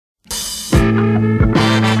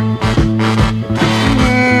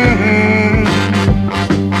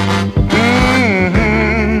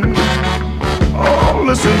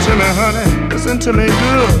Listen to me, honey, listen to me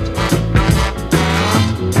good.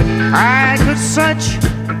 I could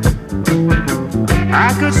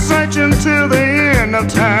search until the end of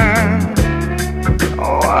time.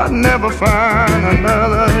 Oh, I'd never find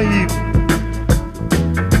another you.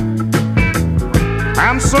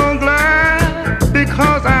 I'm so glad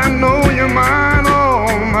because I know you're mine,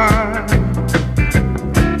 oh mine.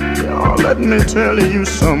 Oh, let me tell you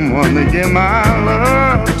someone to give my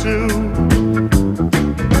love to.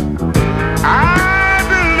 I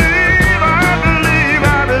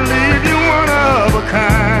believe you're one of a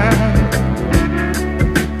kind,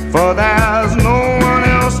 for there's no one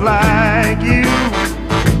else like you.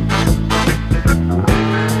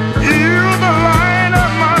 You're the light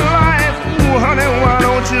of my life, ooh, honey, why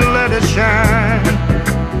don't you let it shine?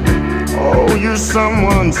 Oh, you're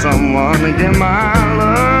someone to give my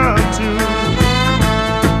love to.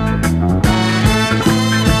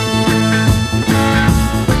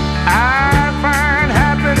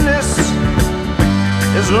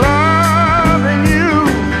 Is loving you.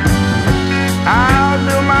 I'll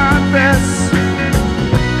do my best,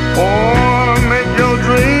 oh, to make your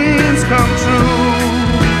dreams come true.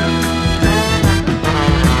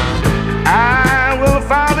 I will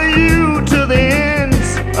follow you to the ends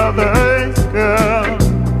of the earth, girl,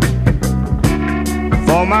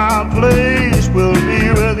 for my place will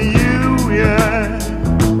be with you, yeah.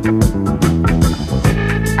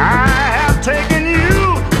 I have taken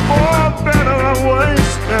you for better or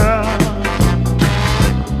worse, girl.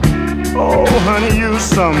 Oh, honey, you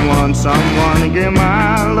someone to give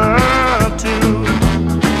my love to.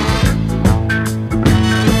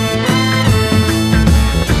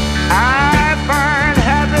 I find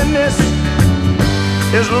happiness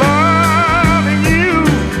is loving you.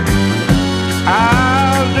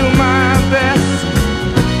 I'll do my best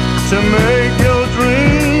to make your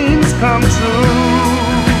dreams come true.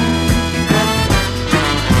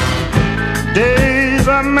 Days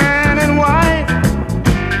of man and wife,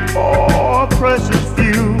 oh, precious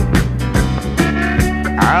few.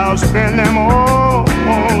 I'll spend them all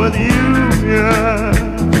with you, yeah.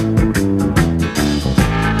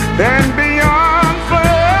 Then beyond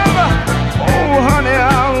forever, oh, honey,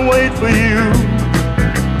 I'll wait for you.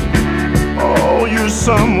 Oh, you're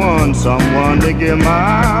someone to give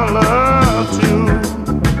my love to.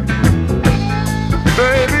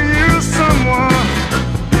 Baby, you're someone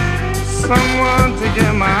to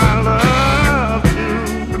give my